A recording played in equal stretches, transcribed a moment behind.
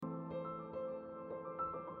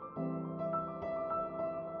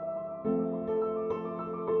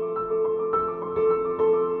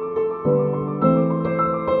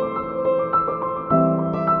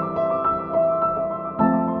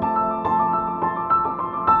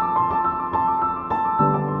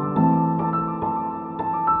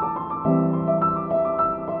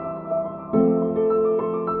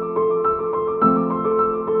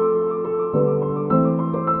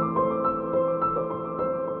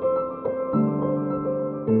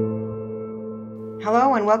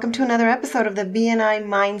Hello and welcome to another episode of the BNI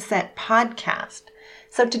Mindset Podcast.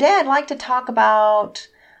 So today I'd like to talk about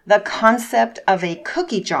the concept of a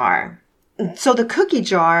cookie jar. So the cookie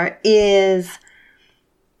jar is,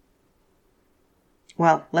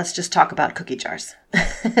 well, let's just talk about cookie jars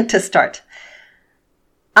to start.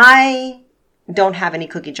 I don't have any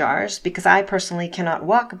cookie jars because I personally cannot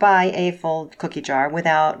walk by a full cookie jar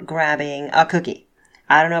without grabbing a cookie.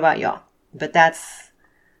 I don't know about y'all, but that's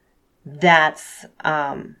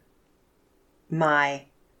my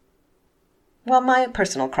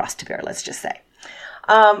personal cross to bear, let's just say.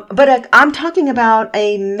 But I'm talking about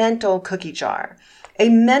a mental cookie jar. A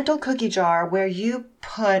mental cookie jar where you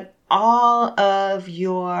put all of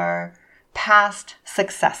your past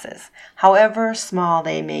successes, however small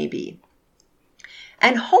they may be.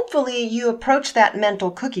 And hopefully you approach that mental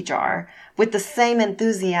cookie jar with the same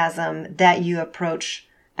enthusiasm that you approach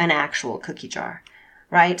an actual cookie jar.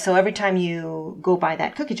 Right? So every time you go by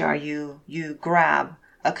that cookie jar, you grab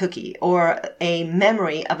a cookie or a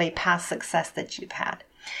memory of a past success that you've had.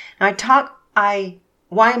 Now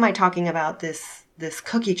why am I talking about this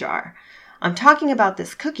cookie jar? I'm talking about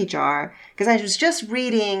this cookie jar because I was just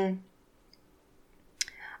reading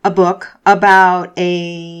a book about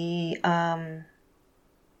a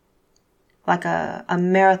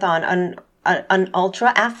marathon, an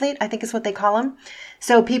ultra athlete, I think is what they call them.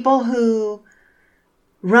 So people who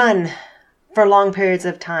run for long periods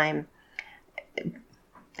of time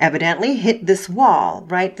evidently hit this wall,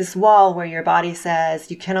 right? This wall where your body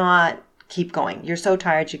says you cannot keep going. You're so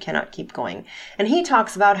tired you cannot keep going. And he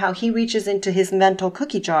talks about how he reaches into his mental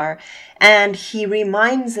cookie jar and he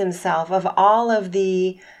reminds himself of all of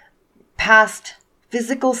the past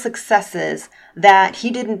physical successes that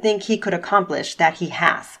he didn't think he could accomplish that he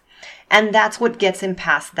has. And that's what gets him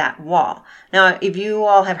past that wall. Now, if you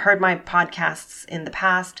all have heard my podcasts in the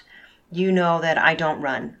past, you know that I don't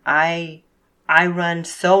run. I run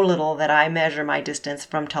so little that I measure my distance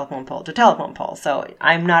from telephone pole to telephone pole. So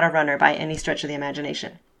I'm not a runner by any stretch of the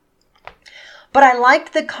imagination. But I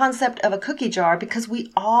liked the concept of a cookie jar because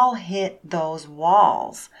we all hit those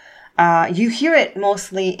walls. You hear it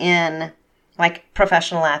mostly in like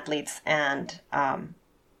professional athletes and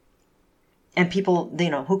people,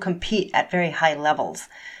 who compete at very high levels.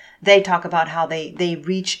 They talk about how they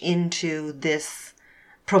reach into this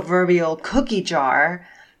proverbial cookie jar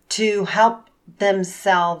to help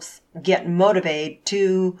themselves get motivated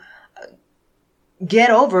to get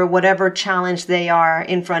over whatever challenge they are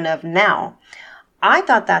in front of now. I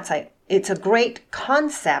thought it's a great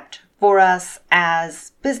concept for us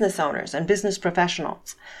as business owners and business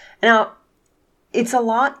professionals. Now, it's a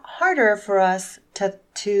lot harder for us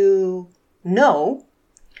to know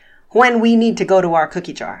when we need to go to our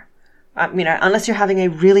cookie jar. Unless you're having a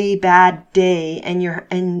really bad day and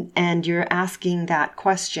you're asking that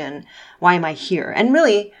question, why am I here? And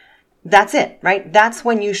really, that's it, right? That's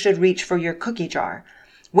when you should reach for your cookie jar.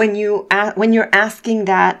 When you're asking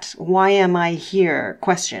that why am I here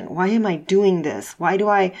question, why am I doing this? Why do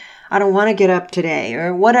I don't want to get up today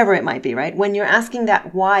or whatever it might be, right? When you're asking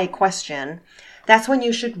that why question, that's when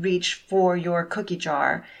you should reach for your cookie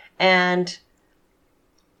jar and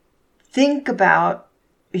think about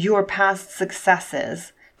your past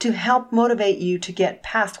successes to help motivate you to get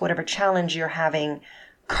past whatever challenge you're having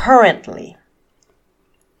currently.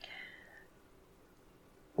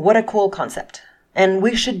 What a cool concept. And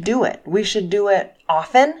we should do it. We should do it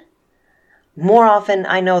often. More often,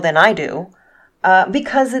 I know, than I do.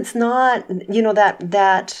 Because it's not,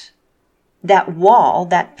 that wall,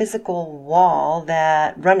 that physical wall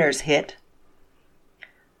that runners hit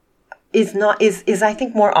is I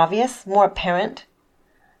think more obvious, more apparent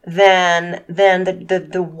than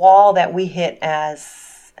the wall that we hit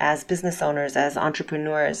as business owners, as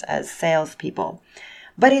entrepreneurs, as salespeople.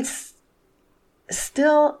 But it's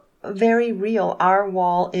still very real. Our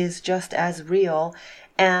wall is just as real,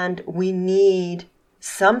 and we need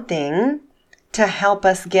something to help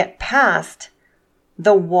us get past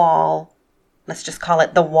the wall. Let's just call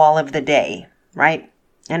it the wall of the day, right?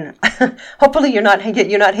 And hopefully you're not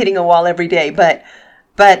hitting a wall every day, but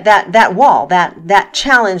that wall, that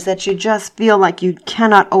challenge that you just feel like you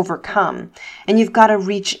cannot overcome, and you've got to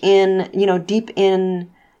reach in, deep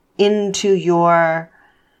into your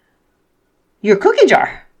cookie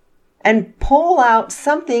jar and pull out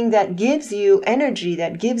something that gives you energy,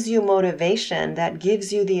 that gives you motivation, that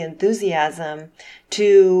gives you the enthusiasm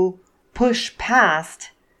to push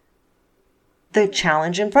past the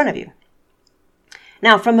challenge in front of you.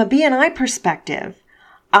 Now, from a BNI perspective,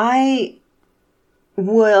 I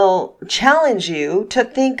will challenge you to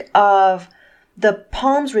think of the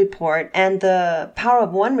PALMS report and the Power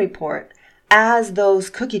of One report as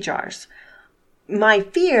those cookie jars. My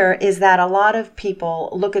fear is that a lot of people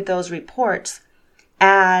look at those reports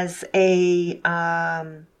as a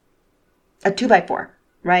 2x4,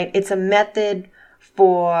 right? It's a method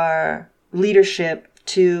for leadership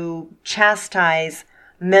to chastise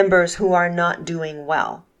members who are not doing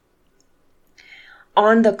well.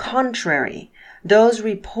 On the contrary, those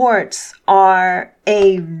reports are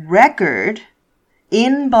a record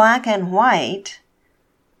in black and white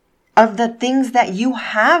of the things that you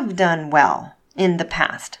have done well in the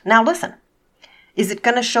past. Now listen, is it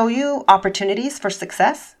going to show you opportunities for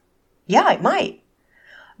success? Yeah, it might.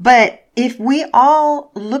 But if we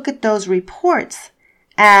all look at those reports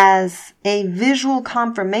as a visual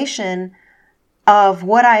confirmation of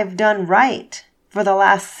what I've done right for the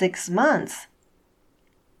last 6 months,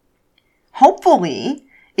 hopefully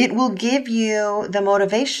it will give you the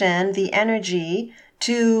motivation, the energy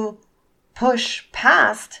to push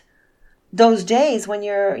past those days when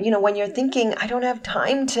you're thinking, I don't have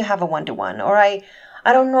time to have a one-to-one, or I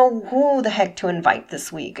don't know who the heck to invite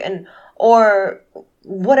this week, or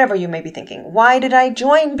whatever you may be thinking. Why did I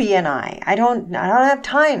join BNI? I don't have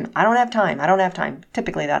time. I don't have time.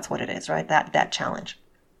 Typically that's what it is, right? That challenge.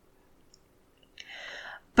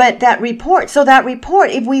 But that report,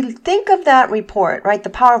 if we think of that report, right, the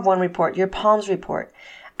Power of One report, your Palms report,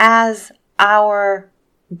 as our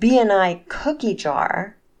BNI cookie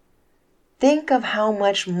jar, think of how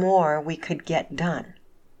much more we could get done,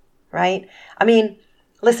 right? I mean,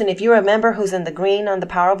 listen, if you're a member who's in the green on the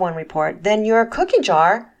Power of One report, then your cookie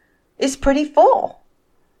jar is pretty full.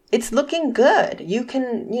 It's looking good. You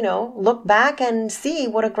can, look back and see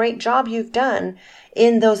what a great job you've done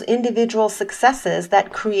in those individual successes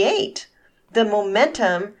that create the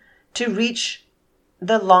momentum to reach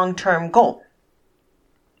the long-term goal.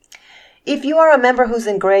 If you are a member who's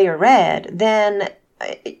in gray or red, then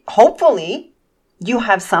hopefully you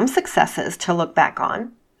have some successes to look back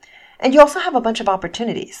on, and you also have a bunch of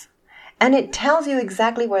opportunities, and it tells you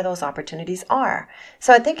exactly where those opportunities are.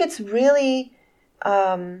 So I think it's really,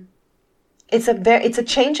 it's a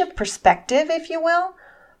change of perspective, if you will,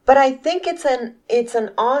 but I think it's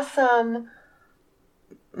an awesome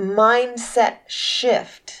mindset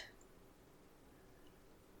shift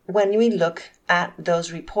when we look at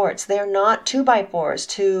those reports. They're not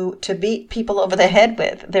 2x4s to beat people over the head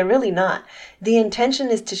with. They're really not. The intention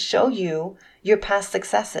is to show you your past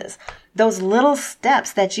successes, those little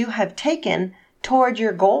steps that you have taken toward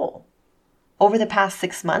your goal over the past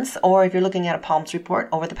 6 months, or if you're looking at a Palms report,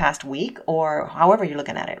 over the past week, or however you're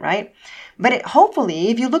looking at it, right? But hopefully,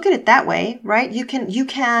 if you look at it that way, right, you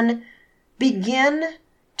can begin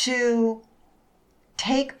to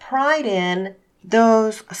take pride in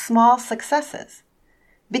those small successes,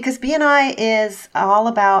 because BNI is all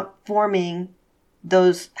about forming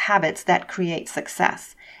those habits that create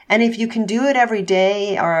success. And if you can do it every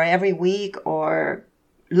day or every week, or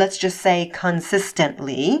let's just say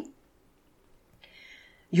consistently,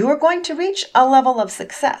 you're going to reach a level of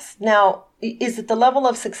success. Now, is it the level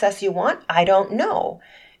of success you want? I don't know.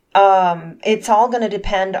 It's all going to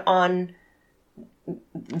depend on,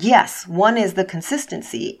 yes, one is the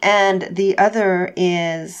consistency, and the other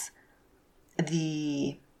is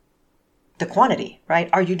the quantity, right?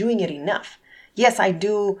 Are you doing it enough? Yes, I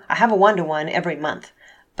do. I have a one-to-one every month,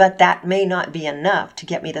 but that may not be enough to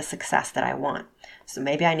get me the success that I want. So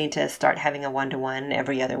maybe I need to start having a one-to-one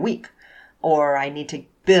every other week, or I need to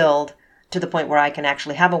build to the point where I can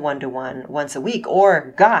actually have a one-to-one once a week,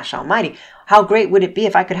 or gosh almighty, how great would it be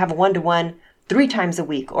if I could have a one-to-one 3 times a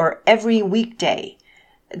week or every weekday?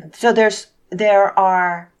 So there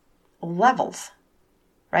are levels,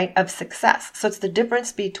 right, of success. So it's the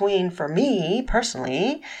difference between, for me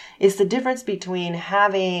personally, is the difference between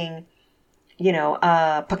having,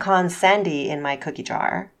 a pecan sandy in my cookie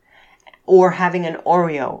jar, or having an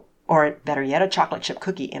Oreo, or better yet, a chocolate chip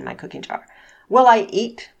cookie in my cookie jar. Will I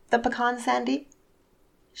eat the pecan sandy?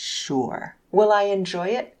 Sure. Will I enjoy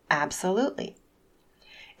it? Absolutely.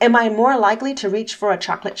 Am I more likely to reach for a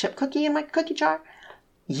chocolate chip cookie in my cookie jar?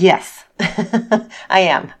 Yes, I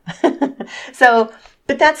am. So,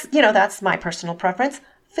 but that's my personal preference.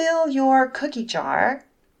 Fill your cookie jar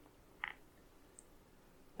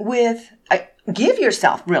with, give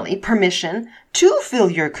yourself really permission to fill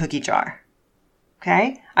your cookie jar.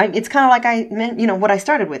 Okay. It's kind of like I meant, what I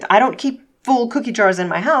started with. I don't keep full cookie jars in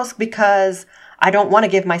my house because I don't want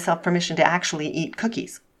to give myself permission to actually eat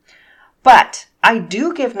cookies. But I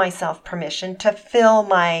do give myself permission to fill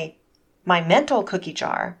my mental cookie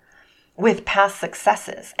jar with past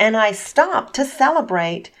successes. And I stop to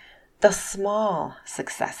celebrate the small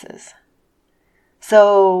successes.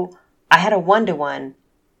 So I had a one-to-one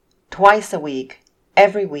twice a week,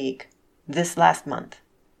 every week, this last month.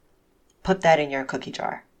 Put that in your cookie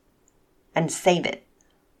jar and save it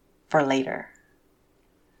for later.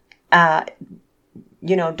 Don't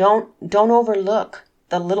overlook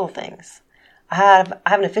the little things. I have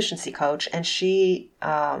an efficiency coach, and she,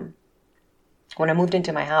 when I moved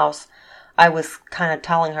into my house, I was kind of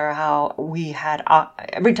telling her how we had,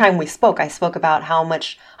 every time we spoke, I spoke about how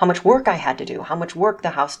much work I had to do, how much work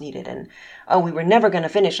the house needed, and we were never going to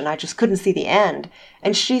finish, and I just couldn't see the end.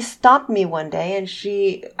 And she stopped me one day, and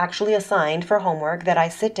she actually assigned for homework that I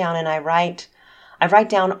sit down and I write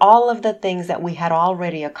down all of the things that we had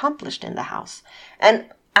already accomplished in the house. And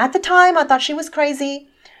at the time, I thought she was crazy,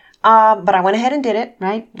 but I went ahead and did it,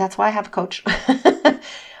 right? That's why I have a coach.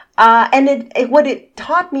 And what it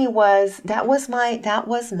taught me was that was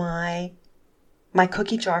my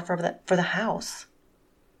cookie jar for the house.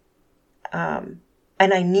 And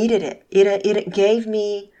I needed it. It gave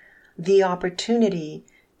me the opportunity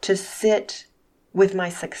to sit with my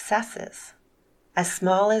successes, as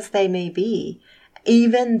small as they may be,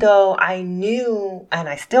 even though I knew, and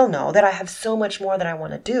I still know, that I have so much more that I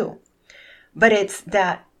want to do. But it's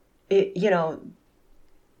that,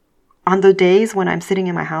 on the days when I'm sitting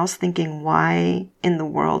in my house thinking, why in the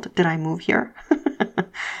world did I move here?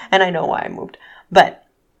 And I know why I moved. But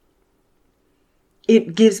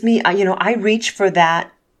it gives me, I reach for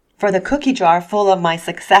the cookie jar full of my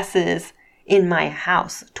successes in my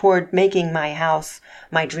house toward making my house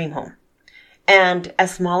my dream home. And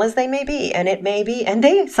as small as they may be, and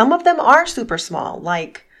some of them are super small,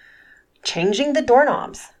 like changing the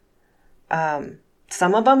doorknobs.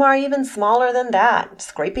 Some of them are even smaller than that,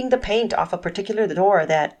 scraping the paint off a particular door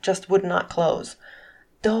that just would not close.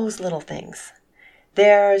 Those little things.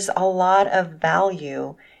 There's a lot of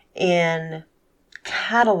value in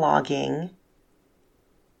cataloging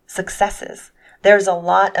successes. There's a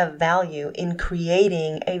lot of value in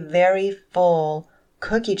creating a very full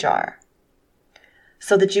cookie jar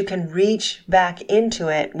so that you can reach back into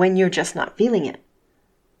it when you're just not feeling it.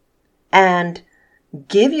 And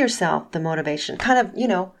give yourself the motivation, kind of,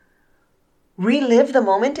 relive the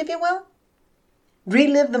moment, if you will.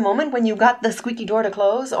 Relive the moment when you got the squeaky door to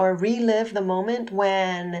close, or relive the moment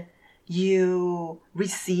when you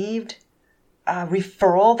received a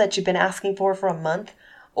referral that you've been asking for a month,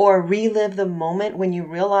 or relive the moment when you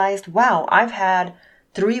realized, wow, I've had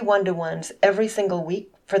 3 one-to-ones every single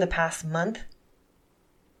week for the past month.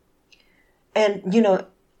 And,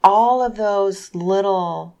 all of those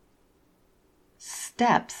little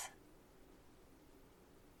steps,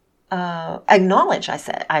 acknowledge,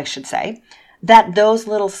 I should say, that those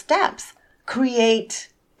little steps create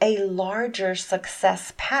a larger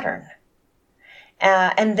success pattern.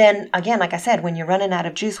 And then again, like I said, when you're running out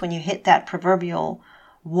of juice, when you hit that proverbial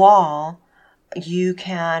wall, you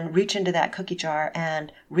can reach into that cookie jar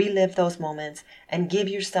and relive those moments and give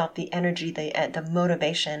yourself the energy, the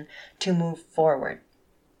motivation to move forward.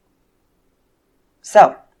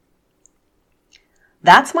 So,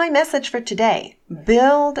 that's my message for today.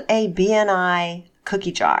 Build a BNI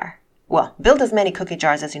cookie jar. Well, build as many cookie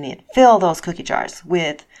jars as you need. Fill those cookie jars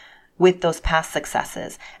with those past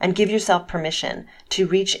successes, and give yourself permission to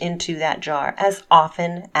reach into that jar as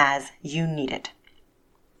often as you need it.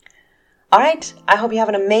 All right. I hope you have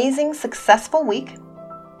an amazing, successful week.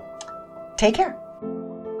 Take care.